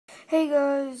Hey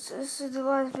guys, this is the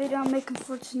last video I'm making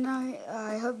for tonight.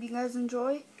 I hope you guys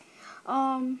enjoy.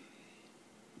 Well,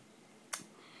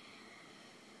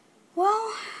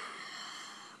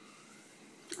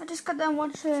 I just got done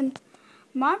watching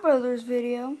my brother's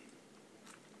video.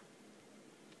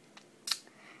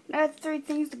 And I have 3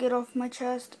 things to get off my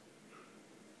chest.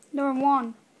 Number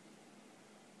 1,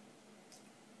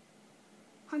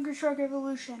 Hungry Shark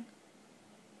Evolution.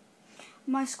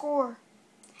 My score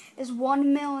is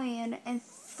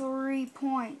 1,000,003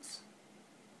 points.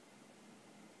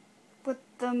 With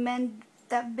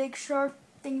that big shark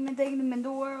thing, the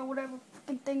Mandora or whatever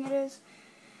fucking thing it is.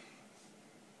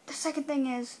 The second thing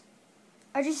is,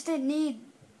 I just didn't need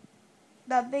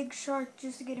that big shark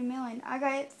just to get 1,000,000. I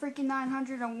got freaking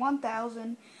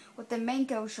 901,000 with the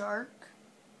Mako shark.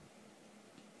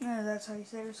 Yeah, that's how you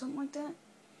say it, or something like that.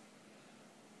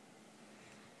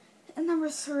 And number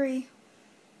 3,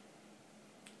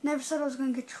 never said I was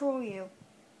going to control you.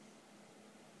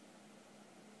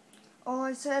 All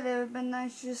I said, it would have been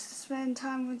nice just to spend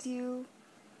time with you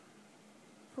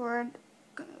for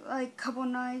like a couple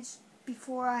nights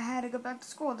before I had to go back to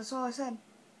school. That's all I said.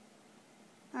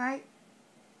 Alright?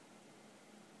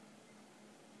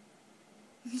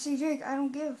 You can say, Jake, I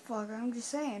don't give a fuck. I'm just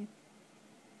saying.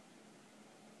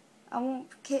 I won't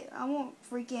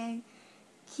freaking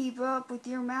keep up with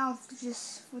your mouth,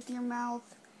 just with your mouth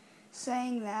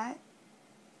saying that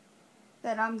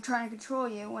I'm trying to control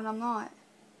you when I'm not.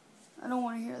 I don't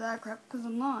want to hear that crap because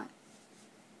I'm not.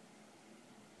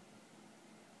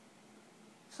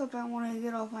 Something I want to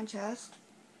get off my chest.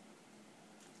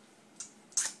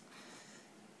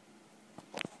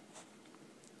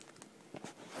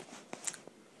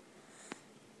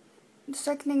 The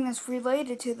second thing that's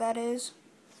related to that is,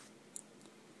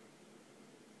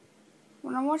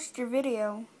 when I watched your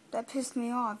video, that pissed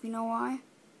me off. You know why?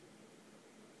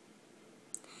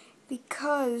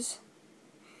 Because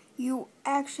you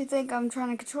actually think I'm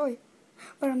trying to control you,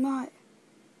 but I'm not.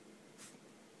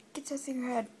 Get that through your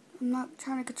head. I'm not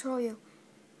trying to control you.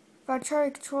 If I tried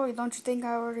to control you, don't you think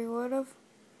I already would have?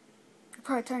 You're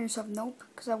probably telling yourself nope,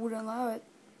 because I wouldn't allow it.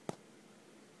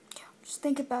 Just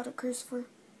think about it, Christopher.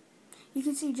 You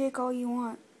can see Jake all you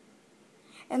want.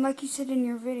 And like you said in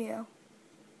your video,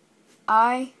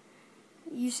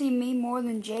 you see me more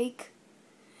than Jake.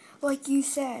 Like you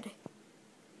said,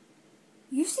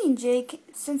 you've seen Jake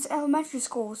since elementary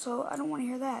school, so I don't want to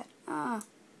hear that.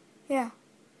 Yeah.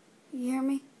 You hear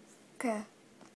me? Okay.